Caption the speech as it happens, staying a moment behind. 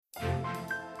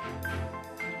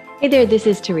Hey there, this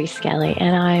is Therese Skelly,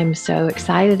 and I am so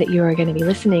excited that you are going to be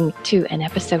listening to an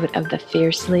episode of the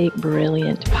Fiercely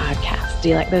Brilliant podcast. Do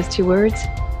you like those two words?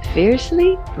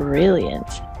 Fiercely Brilliant.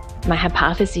 My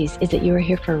hypothesis is that you are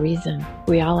here for a reason.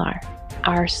 We all are.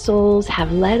 Our souls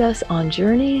have led us on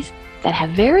journeys that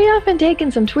have very often taken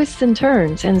some twists and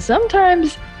turns, and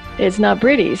sometimes it's not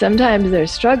pretty. Sometimes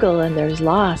there's struggle and there's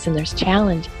loss and there's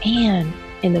challenge, and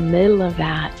in the middle of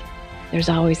that, there's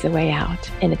always a way out.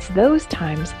 And it's those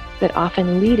times that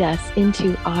often lead us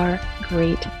into our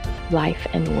great life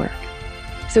and work.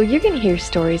 So you're going to hear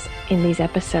stories in these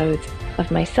episodes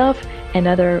of myself and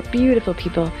other beautiful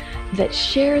people that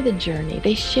share the journey.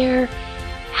 They share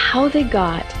how they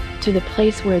got to the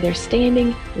place where they're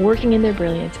standing, working in their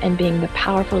brilliance, and being the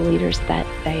powerful leaders that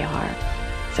they are.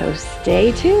 So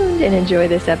stay tuned and enjoy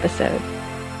this episode.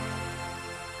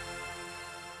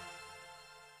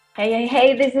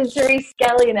 Hey, this is Therese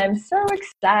Skelly, and I'm so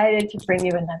excited to bring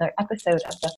you another episode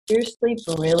of the Fiercely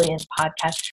Brilliant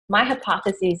podcast. My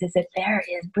hypothesis is that there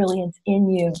is brilliance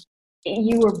in you.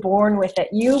 You were born with it.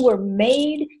 You were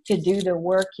made to do the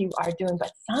work you are doing,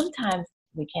 but sometimes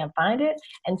we can't find it,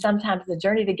 and sometimes the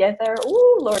journey to get there,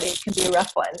 ooh, Lordy, it can be a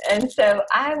rough one. And so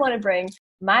I want to bring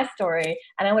my story,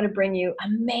 and I want to bring you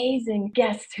amazing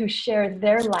guests who share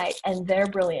their light and their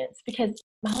brilliance, because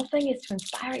my whole thing is to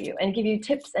inspire you and give you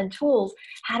tips and tools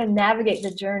how to navigate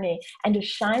the journey and to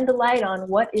shine the light on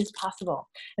what is possible.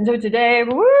 And so today,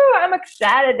 I'm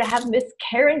excited to have Miss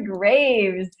Karen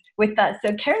Graves with us.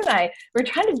 So Karen and I, we're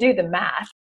trying to do the math.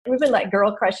 We've been like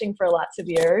girl crushing for lots of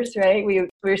years, right? We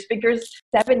were speakers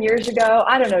 7 years ago.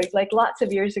 I don't know, like lots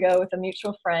of years ago with a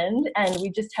mutual friend. And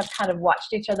we just have kind of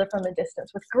watched each other from a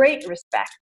distance with great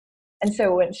respect. And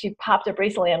so when she popped up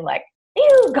recently, I'm like,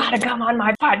 you gotta come on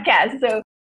my podcast. So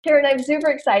Karen, I'm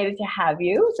super excited to have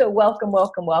you. So welcome.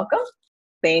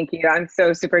 Thank you. I'm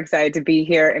so super excited to be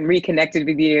here and reconnected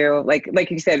with you. Like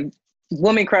you said,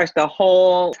 woman crush the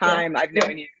whole time I've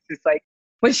known you. It's just like,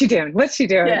 what's she doing?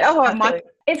 Yeah,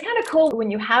 it's kind of cool when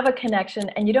you have a connection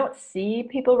and you don't see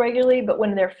people regularly, but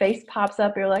when their face pops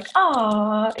up, you're like,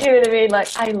 oh, you know what I mean? Like,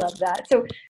 I love that. So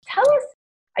tell us,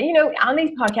 on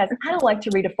these podcasts, I don't like to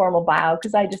read a formal bio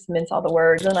because I just mince all the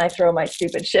words and I throw my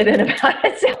stupid shit in about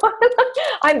it. So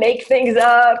I make things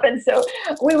up. And so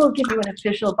we will give you an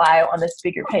official bio on the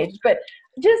speaker page. But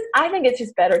I think it's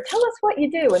just better. Tell us what you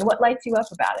do and what lights you up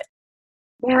about it.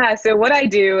 Yeah. So what I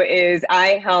do is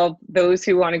I help those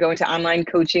who want to go into online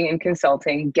coaching and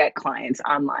consulting get clients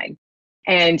online.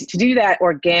 And to do that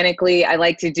organically, I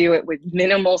like to do it with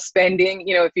minimal spending. If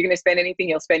you're going to spend anything,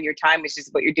 you'll spend your time, which is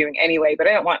what you're doing anyway. But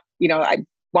I don't want, I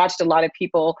watched a lot of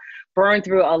people burn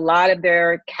through a lot of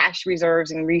their cash reserves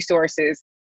and resources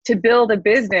to build a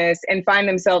business and find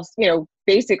themselves,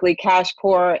 basically cash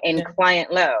poor and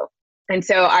client low. And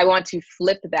so I want to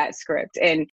flip that script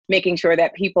and making sure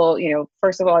that people,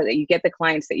 first of all, that you get the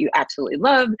clients that you absolutely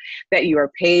love, that you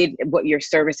are paid what your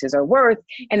services are worth,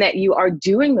 and that you are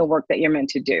doing the work that you're meant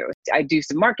to do. I do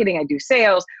some marketing, I do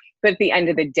sales, but at the end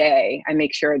of the day, I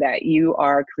make sure that you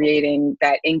are creating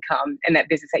that income and that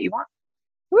business that you want.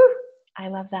 Woo! I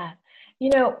love that.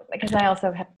 Because I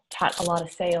also have taught a lot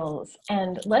of sales,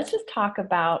 and let's just talk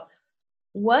about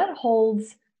what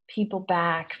holds people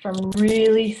back from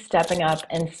really stepping up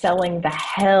and selling the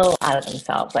hell out of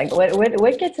themselves. Like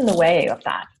what gets in the way of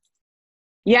that?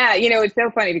 Yeah, it's so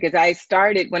funny because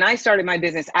when I started my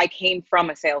business, I came from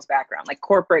a sales background, like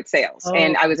corporate sales,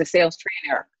 and I was a sales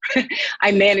trainer.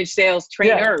 I managed sales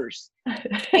trainers.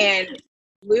 And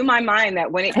blew my mind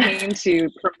that when it came to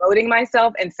promoting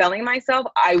myself and selling myself,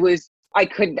 I was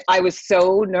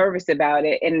so nervous about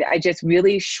it, and I just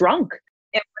really shrunk.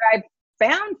 And what I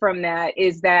found from that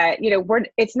is that,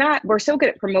 we're so good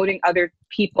at promoting other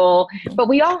people, but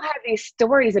we all have these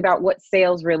stories about what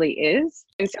sales really is.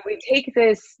 And so we take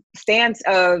this stance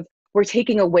of we're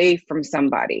taking away from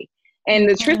somebody. And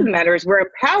the truth of the matter is we're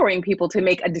empowering people to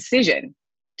make a decision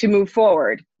to move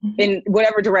forward in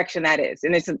whatever direction that is.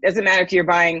 And it doesn't matter if you're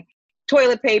buying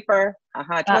toilet paper,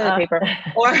 paper,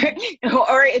 or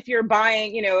if you're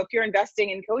buying, if you're investing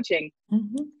in coaching,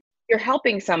 you're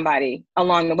helping somebody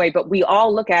along the way. But we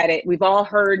all look at it. We've all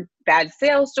heard bad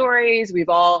sales stories. We've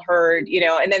all heard,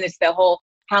 and then it's the whole,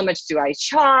 how much do I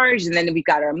charge? And then we've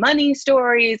got our money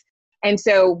stories. And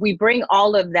so we bring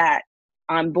all of that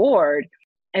on board,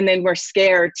 and then we're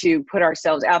scared to put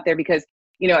ourselves out there because,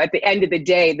 at the end of the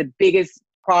day, the biggest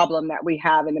problem that we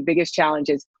have and the biggest challenge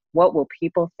is, what will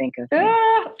people think of me?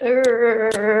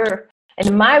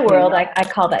 In my world, I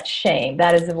call that shame.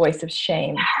 That is the voice of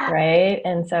shame, right?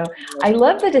 And so I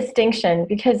love the distinction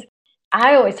because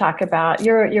I always talk about,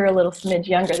 you're a little smidge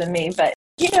younger than me, but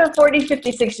 40,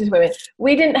 50, 60s women,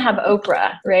 we didn't have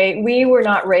Oprah, right? We were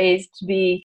not raised to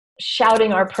be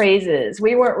shouting our praises.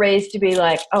 We weren't raised to be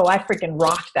like, oh, I freaking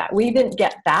rocked that. We didn't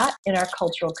get that in our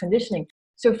cultural conditioning.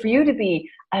 So for you to be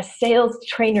a sales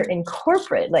trainer in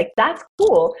corporate, like that's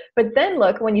cool. But then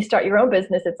look, when you start your own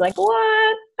business, it's like,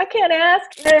 what? I can't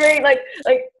ask. You know what I mean? Like,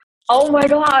 oh my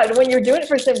God, when you're doing it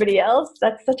for somebody else,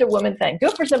 that's such a woman thing. Do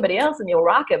it for somebody else and you'll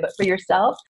rock it, but for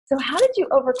yourself. So how did you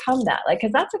overcome that? Like,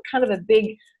 because that's a kind of a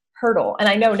big hurdle. And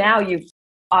I know now you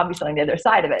obviously on the other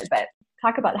side of it, but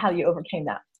talk about how you overcame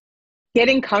that.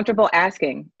 Getting comfortable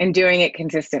asking and doing it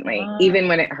consistently, even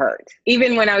when it hurt,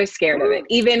 even when I was scared of it,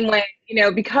 even when,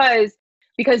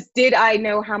 because did I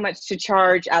know how much to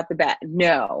charge out the bat?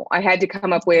 No, I had to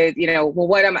come up with, well,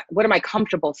 what am I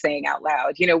comfortable saying out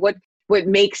loud? What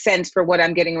makes sense for what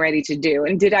I'm getting ready to do?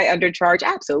 And did I undercharge?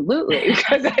 Absolutely.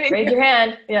 Because I didn't raise your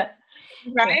hand. Yeah.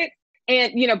 Right.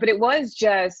 And, but it was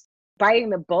just biting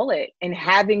the bullet and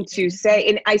having to say,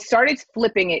 and I started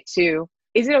flipping it to,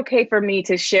 is it okay for me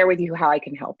to share with you how I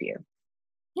can help you?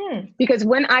 Because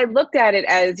when I looked at it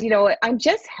as, I'm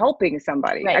just helping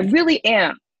somebody, right. I really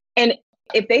am. And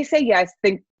if they say yes,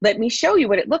 then let me show you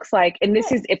what it looks like. And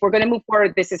this is, if we're going to move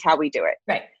forward, this is how we do it.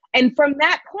 Right. And from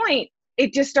that point,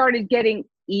 it just started getting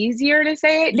easier to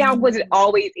say it. Now, was it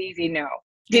always easy? No.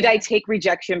 Did I take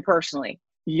rejection personally?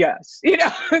 Yes.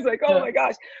 I was like, oh my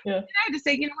gosh. Yeah. And I had to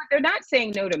say, what? They're not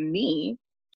saying no to me.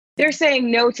 They're saying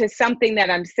no to something that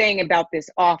I'm saying about this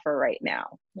offer right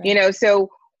now. Right. So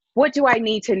what do I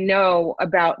need to know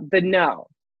about the no?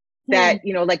 That,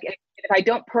 like if I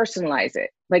don't personalize it,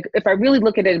 like if I really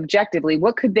look at it objectively,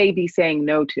 what could they be saying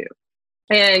no to?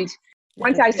 And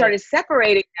once I started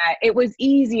separating that, it was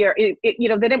easier. Then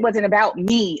it wasn't about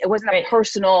me. It wasn't a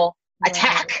personal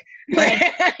attack.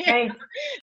 Right. Right.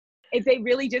 If they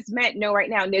really just meant no right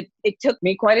now. And it took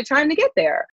me quite a time to get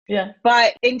there. Yeah.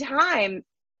 But in time,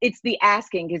 it's the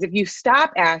asking, because if you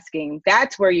stop asking,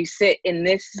 that's where you sit in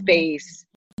this space.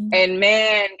 And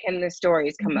man, can the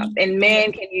stories come up, and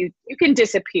man, can you can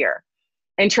disappear.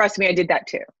 And trust me, I did that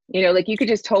too. Like you could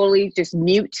just totally just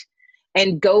mute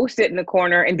and go sit in the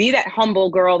corner and be that humble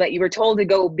girl that you were told to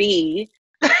go be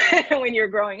when you're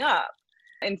growing up.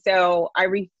 And so I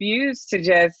refused to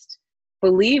just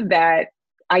believe that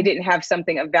I didn't have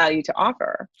something of value to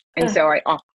offer. And so I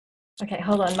offered. Okay,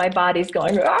 hold on. My body's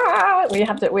going, we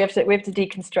have to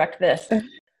deconstruct this.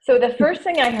 So the first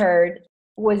thing I heard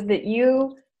was that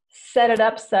you set it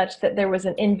up such that there was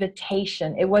an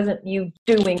invitation. It wasn't you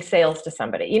doing sales to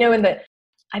somebody.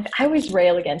 I always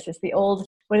rail against this, the old,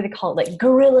 what do they call it? Like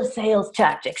guerrilla sales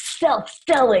tactics,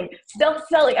 self-selling.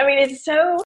 I mean, it's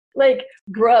so like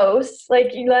gross.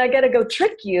 Like, I got to go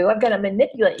trick you. I've got to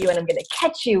manipulate you and I'm going to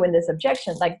catch you in this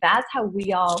objection. Like that's how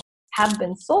we all have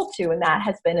been sold to, and that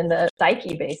has been in the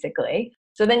psyche basically.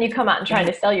 So then you come out and try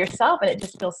to sell yourself and it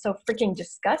just feels so freaking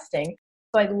disgusting.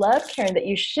 So I love, Karen, that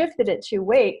you shifted it to,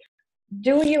 wait,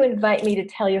 do you invite me to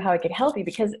tell you how I could help you?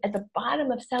 Because at the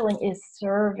bottom of selling is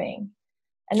serving.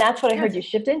 And that's what I heard you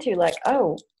shift into, like,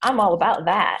 oh, I'm all about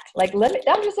that. Like,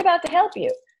 I'm just about to help you.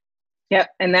 Yep.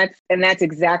 And that's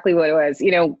exactly what it was.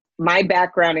 My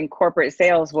background in corporate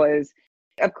sales was,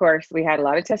 of course, we had a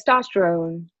lot of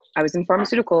testosterone. I was in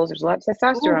pharmaceuticals. There's a lot of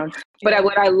testosterone. Ooh. But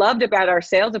what I loved about our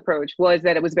sales approach was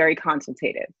that it was very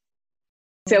consultative.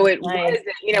 So it was,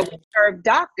 we served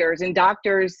doctors, and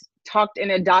doctors talked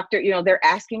in a doctor, they're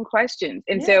asking questions.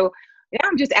 And so now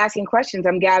I'm just asking questions.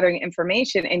 I'm gathering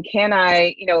information. And can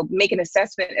I, make an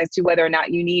assessment as to whether or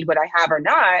not you need what I have or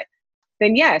not?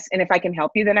 Then yes. And if I can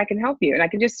help you, then I can help you and I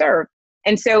can just serve.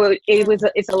 And so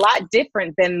it's a lot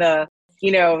different than the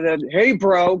hey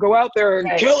bro, go out there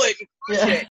and kill it.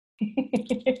 Yeah.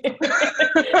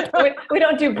 we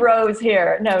don't do bros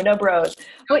here. No bros.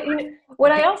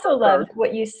 What I also loved,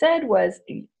 what you said was,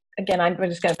 again, I'm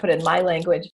just going to put it in my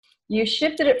language. You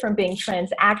shifted it from being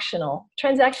transactional.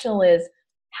 Transactional is,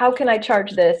 how can I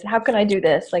charge this? How can I do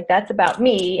this? Like, that's about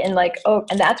me. And like,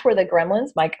 and that's where the gremlins,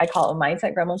 I call them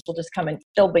mindset gremlins, will just come and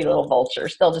they'll be little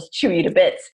vultures. They'll just chew you to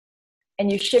bits. And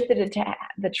you shifted it to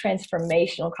the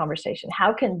transformational conversation.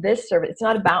 How can this serve? It's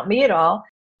not about me at all.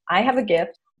 I have a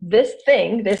gift. This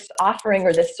thing, this offering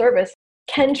or this service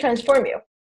can transform you.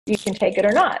 You can take it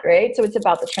or not, right? So it's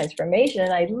about the transformation.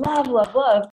 And I love,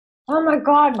 oh my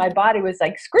God, my body was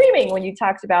like screaming when you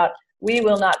talked about, we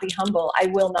will not be humble. I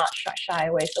will not shy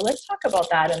away. So let's talk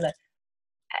about that and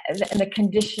the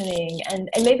conditioning and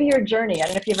maybe your journey. I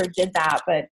don't know if you ever did that,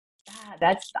 but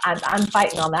I'm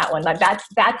fighting on that one. Like that's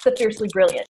the fiercely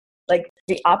brilliant. Like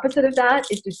the opposite of that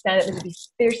is to stand up and be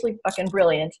fiercely fucking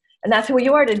brilliant. And that's who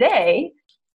you are today.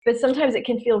 but sometimes it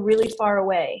can feel really far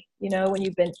away, you know, when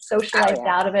you've been socialized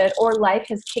out of it, or life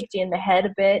has kicked you in the head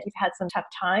a bit. You've had some tough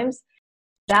times.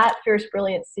 That fierce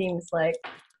brilliance seems like,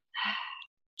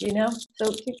 you know,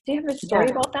 so do you have a story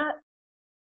about that?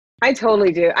 I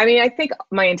totally do. I mean, I think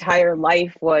my entire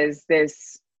life was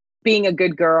this being a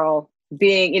good girl,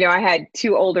 being, you know, I had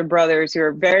two older brothers who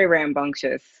were very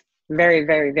rambunctious, very,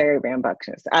 very, very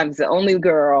rambunctious. I was the only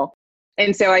girl.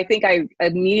 And so I think I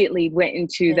immediately went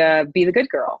into be the good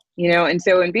girl, you know, and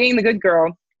so in being the good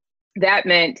girl, that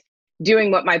meant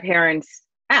doing what my parents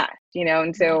asked, you know,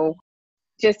 and so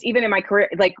just even in my career,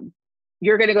 like,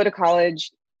 you're going to go to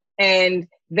college and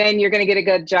then you're going to get a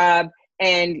good job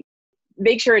and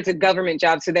make sure it's a government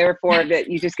job. So therefore that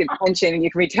you just get a pension and you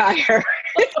can retire.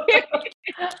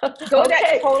 Go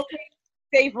that totally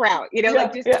safe route, you know,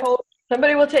 like just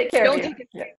somebody will take care of you. Don't take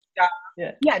a sales job.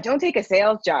 Yeah, don't take a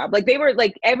sales job. Like they were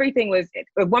like, everything was,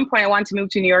 at one point I wanted to move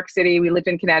to New York City. We lived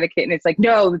in Connecticut and it's like,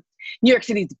 no, New York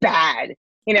City's bad.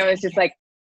 You know, it's just like,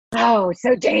 oh, it's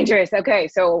so dangerous. Okay.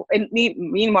 So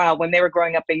meanwhile, when they were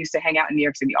growing up, they used to hang out in New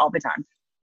York City all the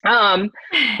time.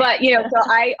 But you know, so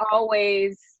I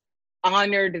always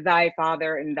honored thy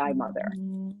father and thy mother,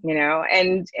 you know,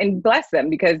 and bless them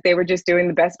because they were just doing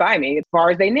the best by me as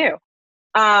far as they knew.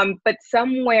 But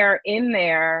somewhere in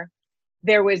there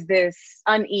was this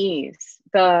unease,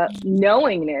 the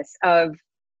knowingness of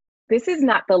this is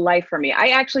not the life for me. I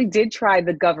actually did try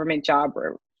the government job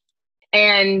route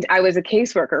and I was a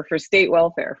caseworker for state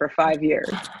welfare for 5 years.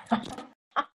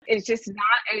 It's just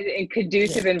not a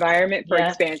conducive environment for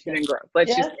expansion and growth.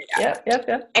 Let's just say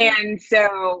that. And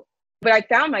so, but I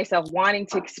found myself wanting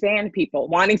to expand people,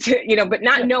 wanting to, you know, but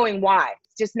not knowing why,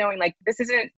 just knowing like, this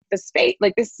isn't the space,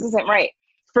 like this isn't right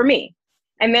for me.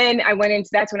 And then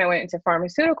that's when I went into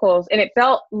pharmaceuticals and it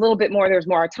felt a little bit more, there was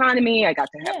more autonomy. I got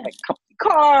to have like a company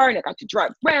car and I got to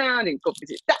drive around and go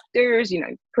visit doctors, you know,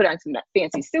 put on some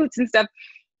fancy suits and stuff.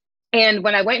 And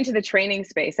when I went into the training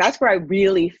space, that's where I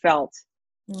really felt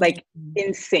like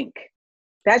in sync.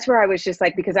 That's where I was just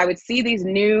like, because I would see these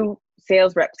new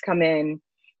sales reps come in,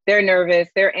 they're nervous,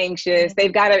 they're anxious, they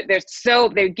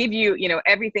give you, you know,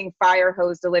 everything fire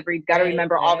hose delivery. You've got to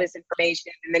remember all this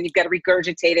information and then you've got to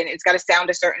regurgitate it. And it's got to sound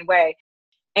a certain way.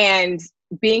 And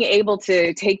being able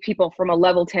to take people from a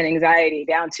level 10 anxiety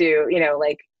down to, you know,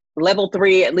 like level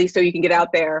 3, at least so you can get out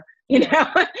there, you know,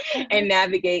 and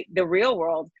navigate the real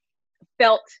world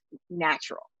felt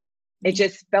natural. It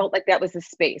just felt like that was the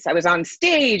space. I was on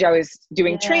stage, I was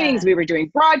doing trainings, we were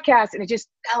doing broadcasts, and it just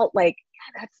felt like,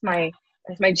 that's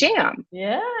my jam.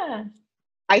 Yeah.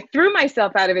 I threw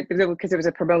myself out of it because it was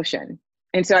a promotion.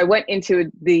 And so I went into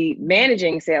the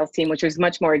managing sales team, which was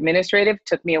much more administrative,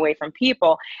 took me away from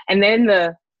people. And then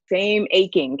the same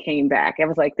aching came back. I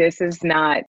was like, this is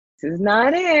not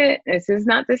it. This is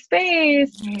not the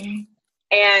space.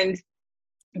 And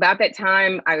about that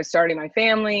time, I was starting my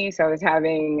family. So I was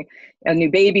having a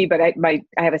new baby, but I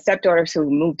have a stepdaughter who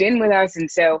moved in with us. And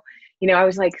so, you know, I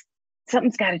was like,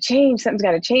 something's got to change.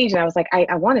 And I was like,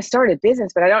 I want to start a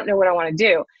business, but I don't know what I want to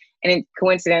do. And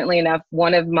coincidentally enough,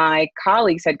 one of my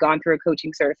colleagues had gone through a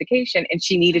coaching certification and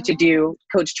she needed to do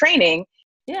coach training.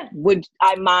 Yeah. Would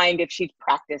I mind if she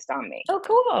practiced on me? Oh,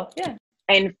 cool. Yeah.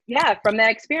 And from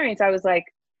that experience, I was like,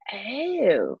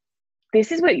 oh,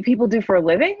 this is what people do for a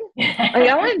living? Like,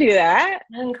 I want to do that.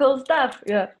 And cool stuff.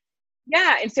 Yeah.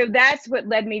 Yeah. And so that's what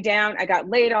led me down. I got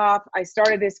laid off. I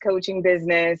started this coaching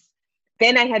business.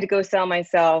 Then I had to go sell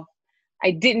myself. I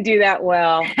didn't do that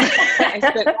well. I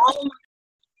spent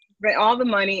all the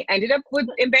money, ended up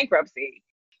in bankruptcy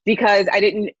because I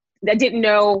didn't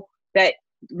know that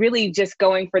really just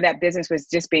going for that business was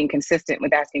just being consistent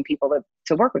with asking people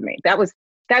to work with me. That was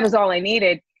all I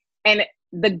needed. And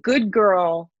the good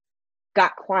girl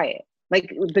got quiet. Like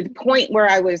the point where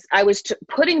I was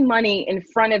putting money in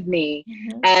front of me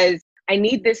as I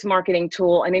need this marketing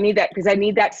tool and I need that because I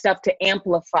need that stuff to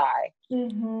amplify. I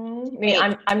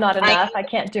mean, I'm not enough. I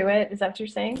can't do it. Is that what you're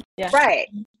saying? Yeah. Right.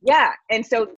 Yeah. And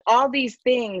so all these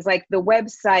things like the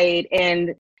website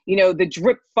and, you know, the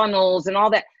drip funnels and all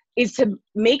that is to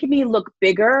make me look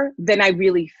bigger than I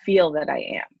really feel that I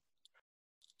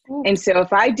am. Ooh. And so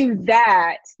if I do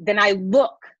that, then I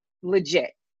look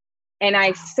legit and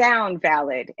I sound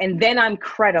valid and then I'm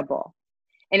credible.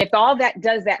 And if all that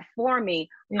does that for me,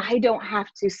 I don't have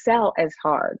to sell as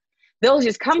hard. They'll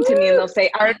just come to me and they'll say,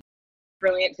 "Art,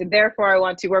 brilliant, and therefore I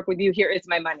want to work with you. Here is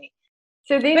my money."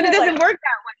 So but it doesn't work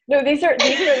that way. No,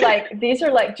 these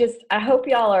are like just. I hope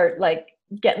y'all are like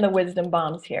getting the wisdom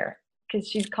bombs here because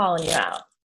she's calling you out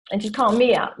and she's calling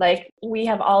me out. Like we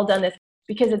have all done this.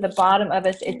 because at the bottom of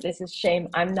us, this is shame.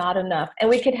 I'm not enough. And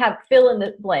we could have fill in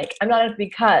the blank. I'm not enough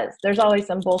because there's always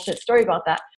some bullshit story about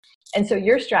that. And so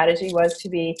your strategy was to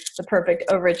be the perfect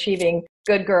overachieving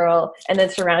good girl and then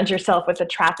surround yourself with the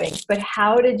trappings. But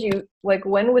how did you, like,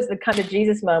 when was the come to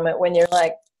Jesus moment when you're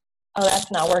like, oh,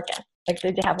 that's not working? Like,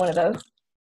 did you have one of those?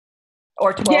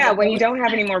 Or 12? Yeah, when you don't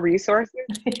have any more resources.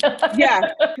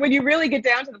 Yeah, when you really get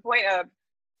down to the point of,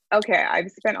 okay, I've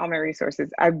spent all my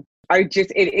resources.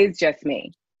 It is just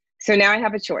me. So now I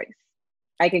have a choice.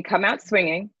 I can come out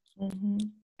swinging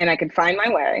and I can find my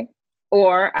way,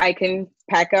 or I can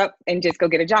pack up and just go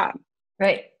get a job.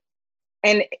 Right.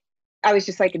 And I was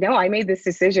just like, no, I made this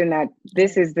decision that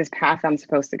this is this path I'm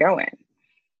supposed to go in.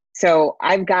 So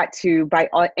I've got to, by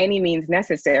any means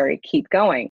necessary, keep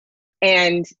going.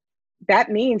 And that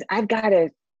means I've got to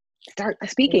start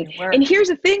speaking. And here's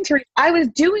the thing, Teresa, I was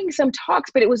doing some talks,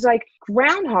 but it was like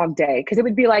Groundhog Day, because it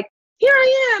would be like, here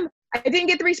I am. I didn't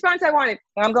get the response I wanted.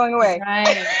 I'm going away.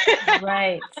 Right,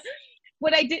 right.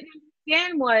 What I didn't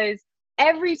understand was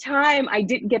every time I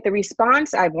didn't get the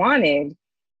response I wanted,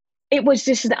 it was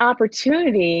just an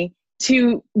opportunity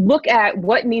to look at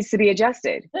what needs to be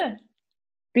adjusted. Yeah.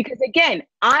 Because again,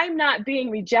 I'm not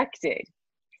being rejected.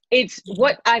 It's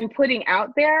what I'm putting out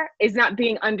there is not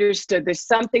being understood. There's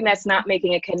something that's not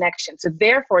making a connection. So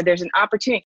therefore, there's an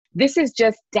opportunity. This is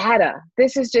just data.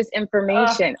 This is just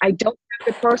information. I don't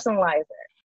have to personalize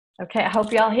it. Okay, I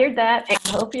hope y'all heard that. I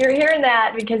hope you're hearing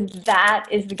that, because that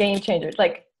is the game changer.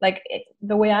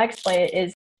 The way I explain it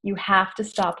is you have to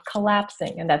stop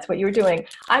collapsing, and that's what you were doing.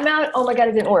 I'm out. Oh my God,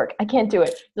 it didn't work. I can't do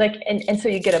it. And so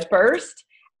you get a burst,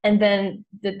 and then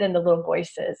the little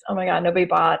voice says, oh my God, nobody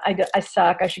bought. I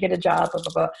suck. I should get a job. Blah,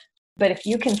 blah, blah. But if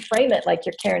you can frame it like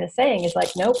your Karen is saying, is like,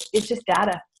 nope, it's just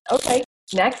data. Okay,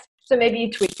 next. So maybe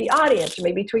you tweak the audience, or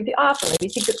maybe you tweak the offer,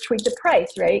 maybe you tweak the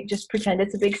price, right? Just pretend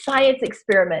it's a big science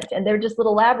experiment and they're just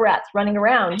little lab rats running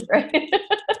around, right?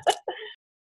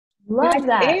 Love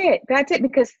that. That's it,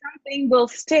 because something will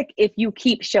stick if you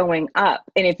keep showing up,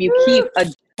 and if you keep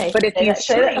but if you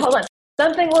hold on.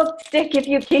 Something will stick if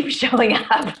you keep showing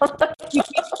up. You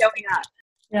keep showing up.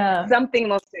 Yeah. Something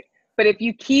will stick. But if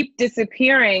you keep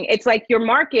disappearing, it's like your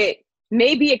market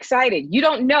may be excited. You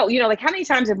don't know. Like, how many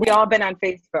times have we all been on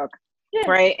Facebook,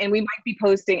 right? And we might be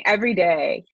posting every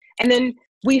day. And then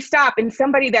we stop, and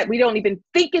somebody that we don't even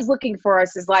think is looking for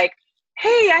us is like,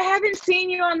 hey, I haven't seen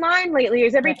you online lately.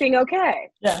 Is everything okay?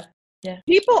 Yeah. Yeah.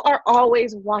 People are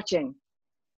always watching.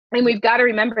 And we've got to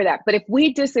remember that. But if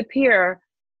we disappear,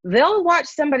 they'll watch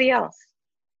somebody else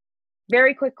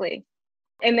very quickly.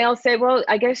 And they'll say, well,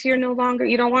 I guess you don't want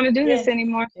to do this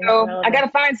anymore. So I got to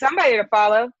find somebody to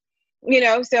follow,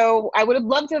 so I would have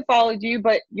loved to have followed you,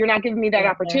 but you're not giving me that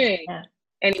opportunity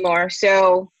anymore.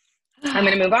 So I'm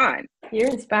going to move on. You're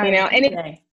inspiring.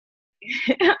 And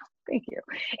thank you.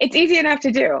 It's easy enough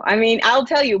to do. I mean, I'll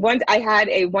tell you, once I had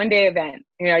a one-day event,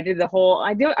 I did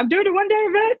I'm doing a one-day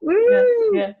event.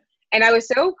 Woo! Yeah. And I was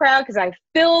so proud because I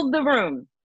filled the room.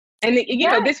 And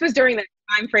this was during the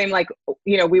time frame,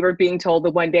 we were being told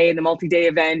the one day and the multi-day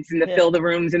events and the fill the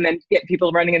rooms and then get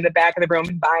people running in the back of the room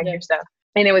and buying your stuff.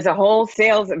 And it was a whole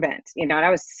sales event, and I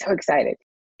was so excited.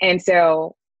 And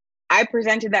so I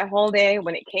presented that whole day.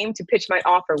 When it came to pitch my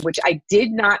offer, which I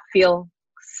did not feel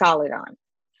solid on.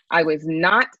 I was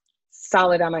not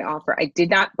solid on my offer. I did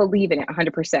not believe in it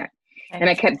 100%. And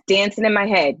I kept dancing in my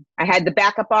head. I had the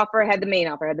backup offer, I had the main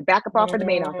offer, I had the backup offer, the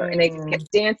main offer. And I just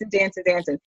kept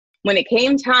dancing. When it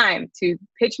came time to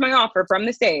pitch my offer from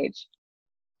the stage,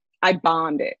 I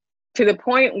bombed it to the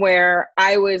point where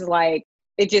I was like,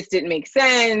 it just didn't make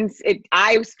sense.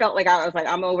 I felt like I was like,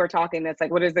 I'm over talking this.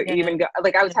 Like, what is it even?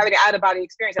 Like, I was having an out of body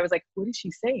experience. I was like, what is she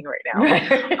saying right now?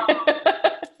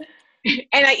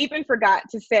 And I even forgot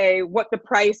to say what the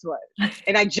price was.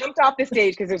 And I jumped off the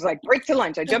stage because it was like break to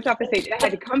lunch. I jumped off the stage and I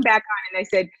had to come back on, and I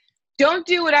said, don't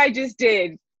do what I just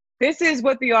did. This is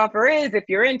what the offer is. If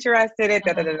you're interested,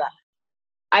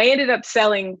 I ended up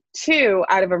selling 2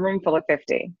 out of a room full of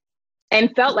 50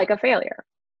 and felt like a failure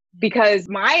because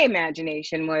my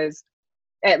imagination was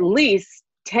at least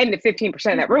 10 to 15% of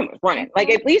that room was running. Like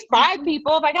at least 5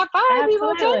 people. If I got 5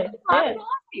 people, 10 people, I'm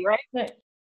happy, right?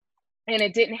 And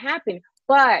it didn't happen.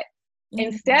 But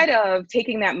instead of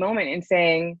taking that moment and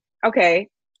saying, okay,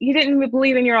 you didn't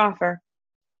believe in your offer.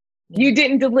 You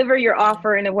didn't deliver your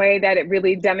offer in a way that it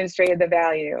really demonstrated the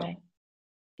value. Right.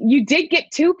 You did get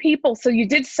 2 people, so you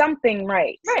did something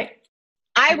right. Right.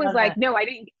 I was like, no,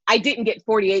 I didn't get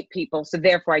 48 people, so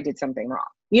therefore I did something wrong.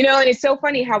 And it's so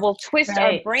funny how we'll twist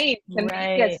our brains to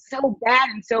make us so bad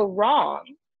and so wrong.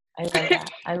 I love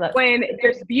that. when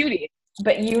there's beauty.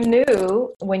 but you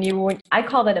knew when you were, I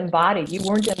call that embodied. You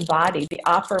weren't embodied. The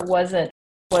offer wasn't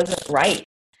right.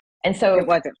 And so It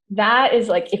wasn't. that is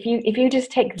like, if you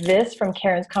just take this from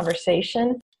Karen's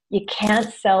conversation, you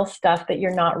can't sell stuff that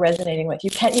you're not resonating with.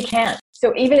 You can't.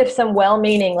 So even if some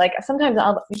well-meaning, like sometimes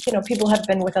people have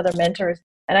been with other mentors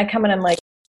and I come in, I'm like,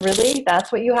 really?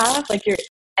 That's what you have? Like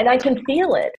and I can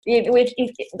feel it.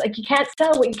 Like you can't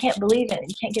sell what you can't believe in.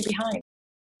 You can't get behind.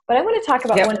 But I want to talk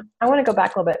about I want to go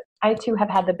back a little bit. I too have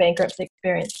had the bankruptcy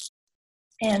experience,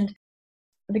 and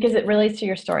because it relates to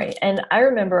your story. And I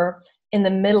remember in the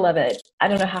middle of it, I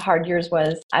don't know how hard yours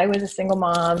was. I was a single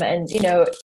mom, and so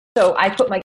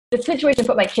the situation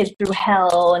put my kids through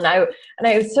hell, and I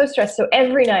was so stressed. So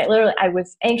every night, literally, I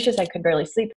was anxious. I could barely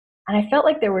sleep, and I felt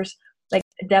like there was like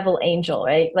a devil angel,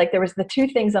 right? Like there was the two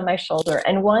things on my shoulder,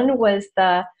 and one was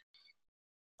the,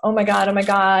 oh my God,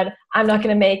 I'm not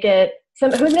going to make it.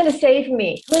 Who's going to save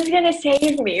me? Who's going to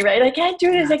save me, right? I can't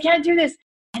do this.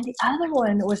 And the other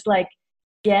one was like,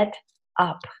 get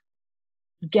up.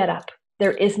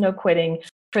 There is no quitting.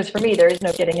 Because for me, there is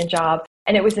no getting a job.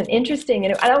 And it was an interesting,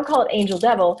 and I don't call it angel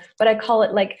devil, but I call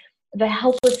it like the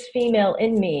helpless female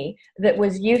in me that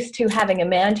was used to having a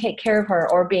man take care of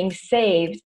her or being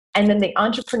saved. And then the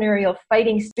entrepreneurial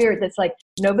fighting spirit that's like,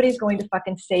 nobody's going to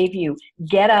fucking save you.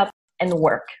 Get up and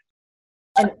work.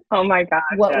 And oh my God.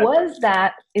 What was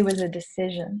that? It was a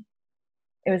decision.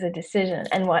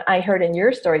 And what I heard in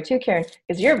your story too, Karen,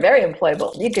 is you're very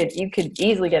employable. You could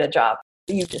easily get a job.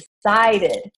 But you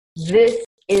decided this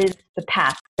is the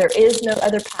path. There is no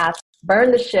other path.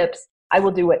 Burn the ships. I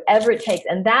will do whatever it takes.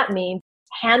 And that means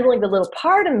handling the little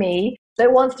part of me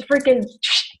that wants to freaking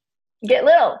get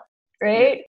little,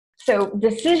 right? So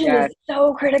decision is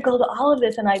so critical to all of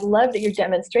this. And I love that your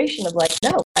demonstration of like,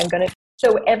 no,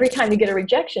 so every time you get a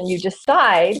rejection, you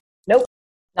decide, nope,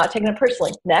 not taking it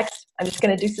personally. Next, I'm just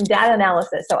going to do some data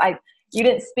analysis. So you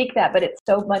didn't speak that, but it's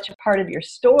so much a part of your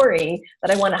story that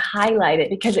I want to highlight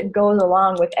it because it goes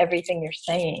along with everything you're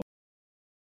saying.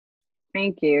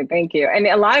 Thank you. And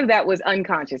a lot of that was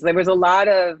unconscious. There was a lot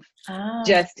of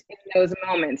just in those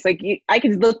moments. Like I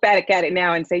could look back at it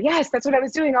now and say, yes, that's what I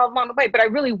was doing all along the way, but I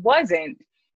really wasn't.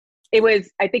 It was,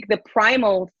 I think the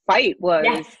primal fight was,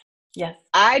 yes.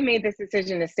 I made this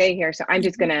decision to stay here, so I'm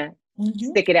just going to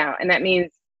stick it out. And that means,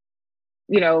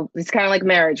 it's kind of like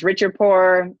marriage, rich or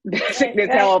poor, sickness,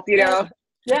 health, Yeah.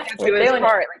 It was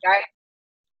hard.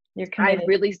 Like I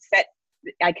really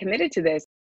I committed to this.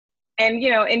 And,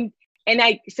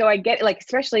 I get like,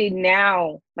 especially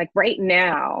now, like right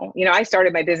now, I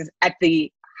started my business at the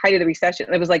height of the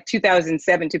recession. It was like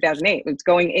 2007, 2008. It was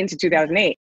going into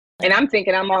 2008. And I'm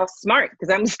thinking I'm all smart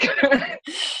because I'm just going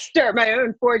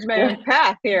to forge my own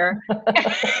path here.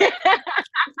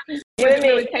 You wasn't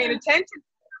really paying attention to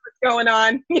what's going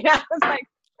on. I was like,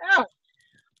 oh.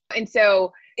 And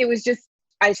so it was just,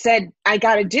 I said, I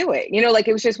got to do it.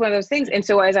 It was just one of those things. And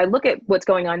so as I look at what's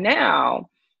going on now,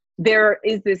 there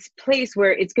is this place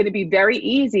where it's going to be very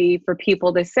easy for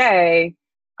people to say,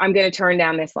 I'm going to turn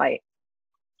down this light.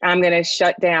 I'm going to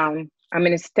shut down. I'm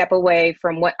going to step away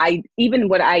from what I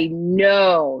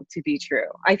know to be true.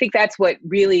 I think that's what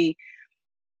really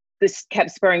this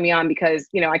kept spurring me on because,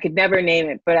 I could never name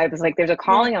it, but I was like, there's a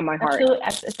calling on my heart.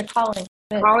 Absolutely. It's a calling.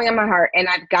 Calling on my heart. And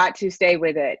I've got to stay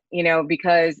with it,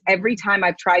 because every time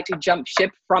I've tried to jump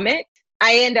ship from it,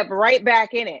 I end up right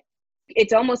back in it.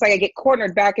 It's almost like I get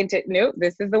cornered back into, nope,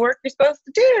 this is the work you're supposed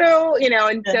to do,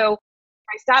 and so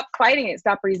I stop fighting it,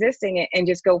 stop resisting it and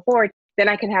just go forward. Then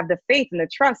I can have the faith and the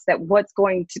trust that what's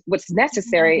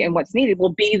necessary and what's needed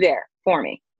will be there for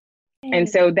me. And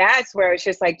so that's where it's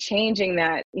just like changing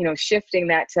that, shifting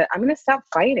that to, I'm going to stop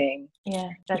fighting. Yeah.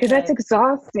 Because that's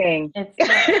exhausting.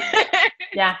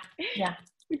 Yeah.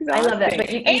 Exhausting. I love that.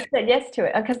 But you said yes to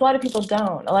it because a lot of people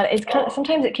don't.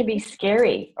 Sometimes it can be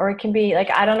scary or it can be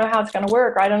like, I don't know how it's going to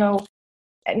work. Or I don't know.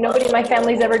 Nobody in my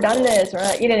family's ever done this or,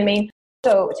 you know what I mean?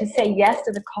 So to say yes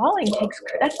to the calling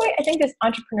that's why I think this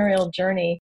entrepreneurial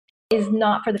journey is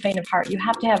not for the faint of heart. You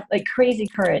have to have like crazy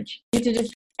courage. You have to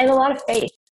and a lot of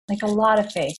faith, like a lot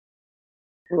of faith.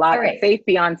 A lot of faith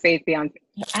beyond faith.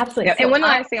 Absolutely. Yeah. So and one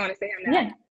last thing I want to say on that.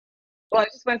 Yeah. Well, I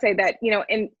just want to say that,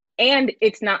 and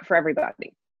it's not for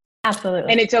everybody.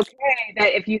 Absolutely. And it's okay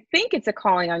that if you think it's a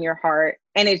calling on your heart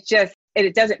and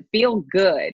it doesn't feel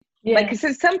good, like, because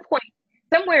at some point,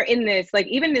 somewhere in this, like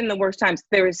even in the worst times,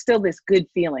 there is still this good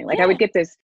feeling. Like I would get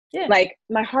this, like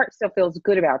my heart still feels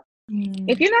good about it.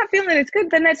 If you're not feeling it's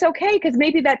good, then that's okay. Because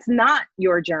maybe that's not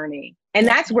your journey. And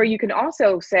that's where you can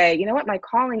also say, you know what, my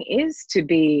calling is to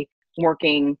be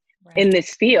working in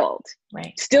this field,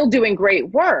 still doing great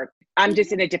work. I'm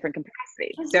just in a different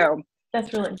capacity. So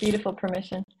that's really beautiful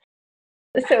permission.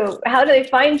 So how do they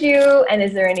find you? And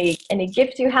is there any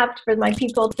gifts you have for my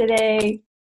people today?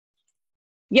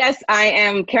 Yes, I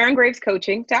am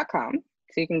KarenGravesCoaching.com.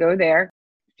 So you can go there,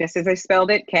 just as I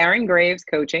spelled it,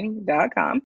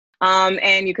 KarenGravesCoaching.com.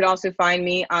 And you could also find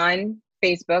me on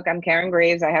Facebook. I'm Karen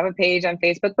Graves. I have a page on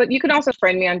Facebook, but you can also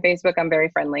friend me on Facebook. I'm very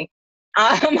friendly.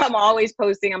 I'm always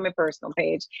posting on my personal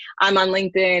page. I'm on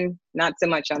LinkedIn, not so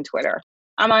much on Twitter.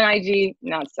 I'm on IG,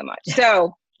 not so much.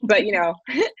 So, but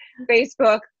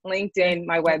Facebook, LinkedIn,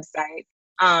 my website.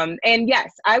 And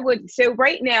yes, I would. So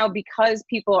right now, because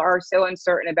people are so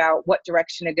uncertain about what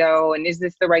direction to go and is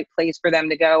this the right place for them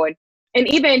to go? And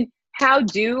even how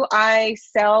do I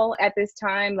sell at this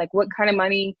time? Like what kind of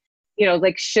money,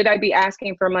 like should I be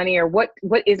asking for money, or what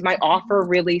is my offer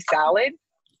really solid?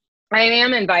 I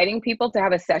am inviting people to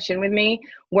have a session with me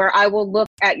where I will look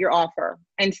at your offer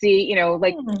and see,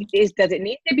 does it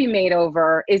need to be made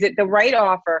over? Is it the right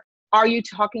offer? Are you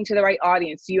talking to the right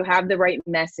audience? Do you have the right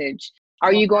message?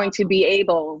 Are you going to be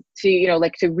able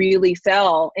to, to really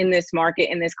sell in this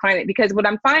market, in this climate? Because what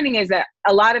I'm finding is that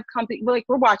a lot of companies, we're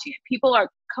watching it.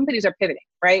 Companies are pivoting,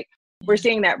 right? We're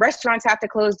seeing that restaurants have to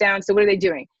close down. So what are they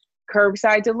doing?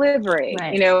 Curbside delivery,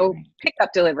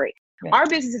 pickup delivery. Right. Our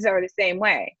businesses are the same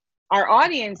way. Our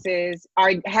audiences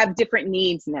have different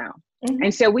needs now. Mm-hmm.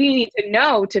 And so we need to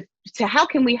know to how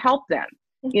can we help them?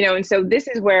 Mm-hmm. And so this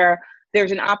is where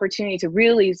there's an opportunity to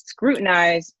really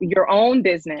scrutinize your own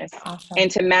business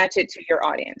and to match it to your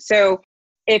audience. So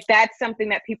if that's something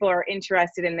that people are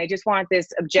interested in, they just want this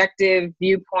objective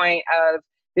viewpoint of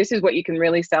this is what you can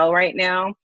really sell right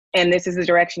now, and this is the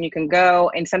direction you can go,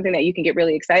 and something that you can get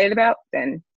really excited about,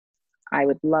 then I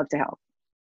would love to help.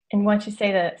 And why don't you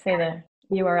say the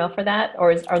URL for that,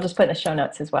 or I'll just put in the show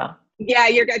notes as well. Yeah,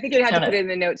 I think you'd have to put it in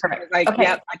the notes. Okay.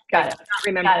 Yep, got it.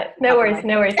 Remember. Got it. No worries.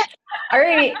 All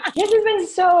right. This has been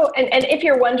so, and if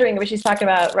you're wondering what she's talking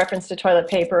about, reference to toilet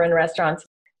paper in restaurants,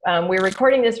 we're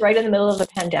recording this right in the middle of the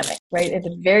pandemic, right at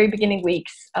the very beginning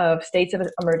weeks of states of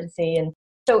emergency. And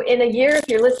so in a year, if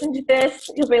you're listening to this,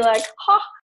 you'll be like,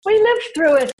 we lived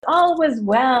through it. All was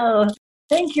well.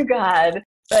 Thank you, God.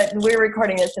 But we're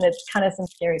recording this and it's kind of some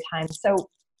scary times. So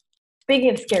speaking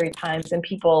of scary times and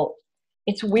people,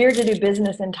 it's weird to do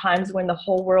business in times when the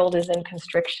whole world is in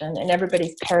constriction and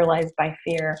everybody's paralyzed by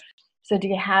fear. So do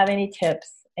you have any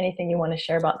tips, anything you want to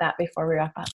share about that before we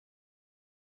wrap up?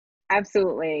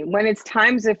 Absolutely. When it's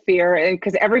times of fear, and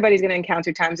because everybody's going to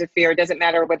encounter times of fear, it doesn't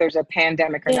matter whether there's a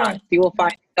pandemic or not. You will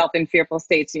find yourself in fearful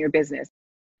states in your business.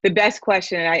 The best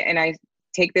question, and I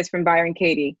take this from Byron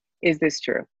Katie, is this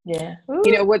true? Yeah. Ooh.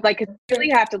 You really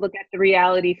have to look at the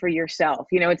reality for yourself.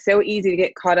 It's so easy to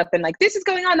get caught up in this is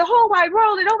going on the whole wide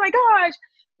world and oh my gosh.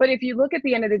 But if you look at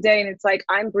the end of the day and it's like,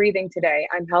 I'm breathing today,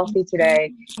 I'm healthy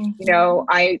today,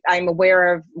 I'm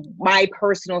aware of my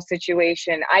personal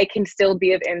situation, I can still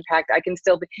be of impact, I can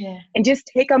still be, and just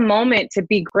take a moment to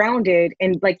be grounded.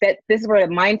 And that, this is where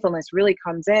the mindfulness really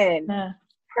comes in.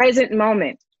 Present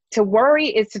moment. To worry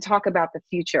is to talk about the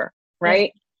future,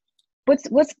 right?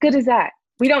 What's good is that?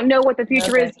 We don't know what the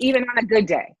future is even on a good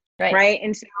day, right?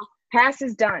 And so past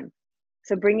is done.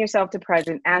 So bring yourself to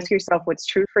present, ask yourself what's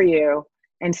true for you,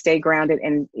 and stay grounded,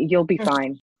 and you'll be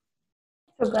fine.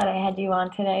 So glad I had you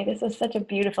on today. This was such a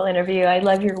beautiful interview. I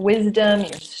love your wisdom,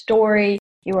 your story.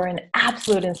 You are an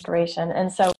absolute inspiration.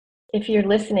 And so if you're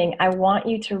listening, I want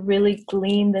you to really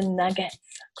glean the nuggets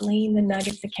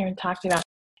that Karen talked about,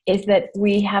 is that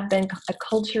we have been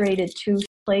acculturated to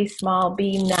play small,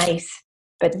 be nice.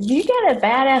 But you get a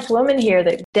badass woman here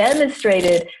that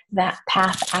demonstrated that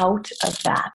path out of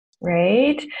that,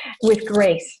 right? With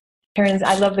grace. Karen's,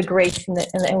 I love the grace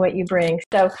and what you bring.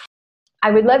 So I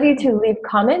would love you to leave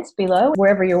comments below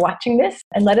wherever you're watching this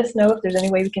and let us know if there's any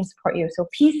way we can support you. So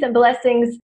peace and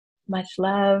blessings. Much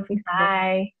love.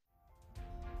 Bye.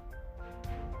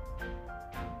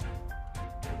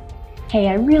 Hey,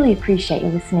 I really appreciate you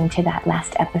listening to that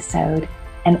last episode.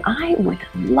 And I would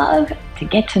love to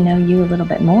get to know you a little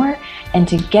bit more and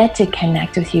to get to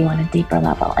connect with you on a deeper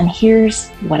level. And here's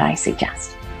what I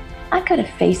suggest. I've got a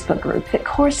Facebook group that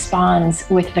corresponds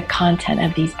with the content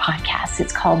of these podcasts.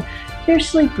 It's called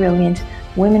Fiercely Brilliant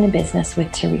Women in Business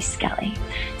with Therese Skelly.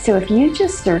 So if you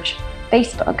just search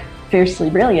Facebook, Fiercely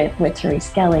Brilliant with Therese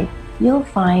Skelly, you'll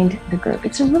find the group.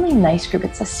 It's a really nice group.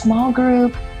 It's a small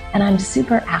group and I'm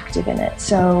super active in it.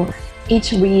 So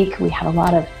each week we have a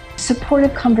lot of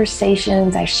supportive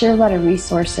conversations. I share a lot of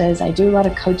resources. I do a lot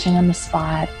of coaching on the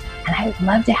spot. And I would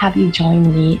love to have you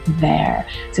join me there.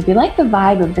 So if you like the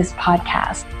vibe of this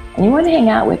podcast and you want to hang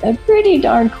out with a pretty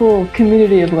darn cool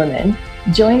community of women,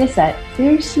 join us at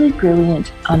Fiercely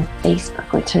Brilliant on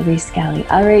Facebook with Therese Skelly.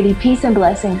 Alrighty, peace and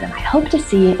blessings, and I hope to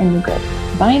see you in the group.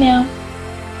 Bye now.